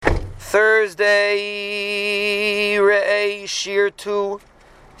Thursday, Re'eh, Shir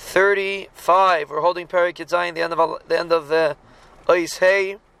 235. We're holding Perek Yitzayin, the end of Ois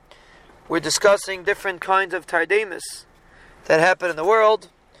Hey. We're discussing different kinds of tardemas that happen in the world.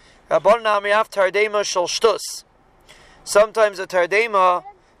 Rabbanan Amriaf tardema shel shtus. Sometimes a tardema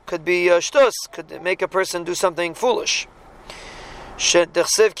could be shtus, could make a person do something foolish.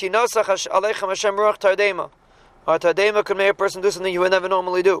 Shedechsev ki nosach aleichem Hashem ruach tardema. A tardema could make a person do something you would never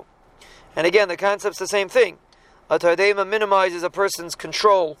normally do. And again, the concept's the same thing. A tardema minimizes a person's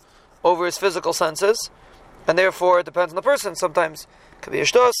control over his physical senses, and therefore it depends on the person. Sometimes it could be a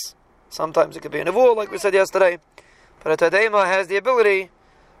shtus, sometimes it could be a nevuah, like we said yesterday. But a tardema has the ability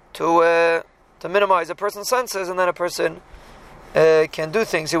to minimize a person's senses, and then a person can do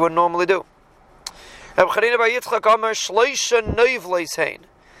things he wouldn't normally do. There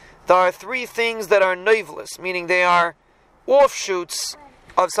are three things that are neivless, meaning they are offshoots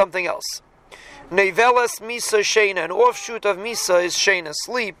of something else. Nevelas misa sheina, an offshoot of misa is sheina.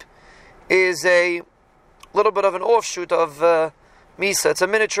 Sleep is a little bit of an offshoot of misa. It's a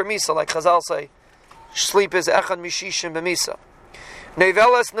miniature misa, like Chazal say. Sleep is echad mishishim b'misa.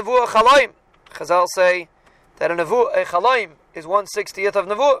 Nevelas nevuah chalaim. Chazal say that a chalaim is 1/60th of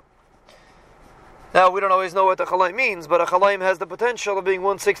nevuah. Now, we don't always know what a chalaim means, but a chalaim has the potential of being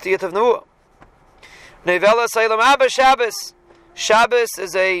 1/60th of nevuah. Nevelas eilam haba Shabbos. Shabbos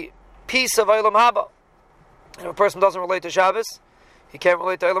is a piece of eilam haba. And if a person doesn't relate to Shabbos, he can't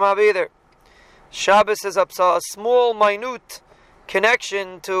relate to eilam haba either. Shabbos is a small, minute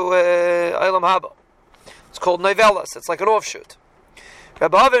connection to eilam haba. It's called nevelas. It's like an offshoot.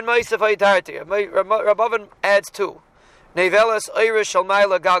 Rabbavan Meisef Haitarti. Rabbavan adds two. Nevelas Eirish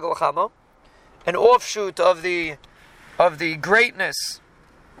Shalmaila Gagal Chama, an offshoot of the greatness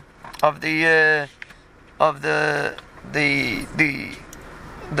of the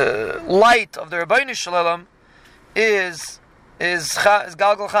light of the Rabbeinu Shalom is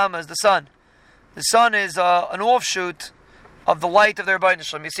Gagal Chama, is the sun. The sun is an offshoot of the light of the Rabbeinu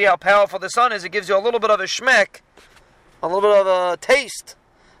Shalom. You see how powerful the sun is? It gives you a little bit of a shmek, a little bit of a taste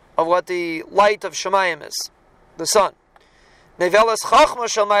of what the light of Shemayim is, the sun. Nevelas Chachma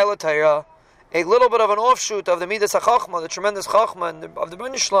Shalmayla Torah, a little bit of an offshoot of the Midas HaChachma, the tremendous Chachma of the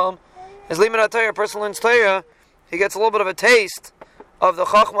Rabbeinu Shalom, is Liman HaTorah. A person learns Torah, he gets a little bit of a taste of the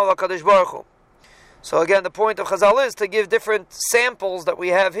Chachma of HaKadosh Baruch Hu. So again, the point of Chazal is to give different samples that we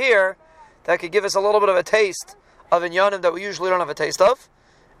have here that could give us a little bit of a taste of Inyanim that we usually don't have a taste of.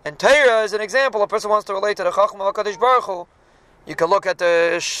 And Torah is an example. A person wants to relate to the Chachma of HaKadosh Baruch Hu. You can look at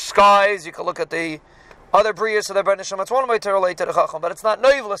the skies, you can look at the other Briyas of the Rebbeinu Shalom. It's one way to relate to the Chachma, but it's not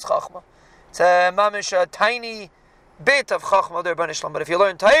Neivlis Chachma. It's a mamish, a tiny bit of Chachma of the Rebbeinu Shalom. But if you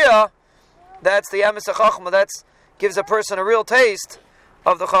learn Torah, that's the Emes Chachma. That gives a person a real taste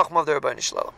of the Chachma of the Rebbeinu Shalom.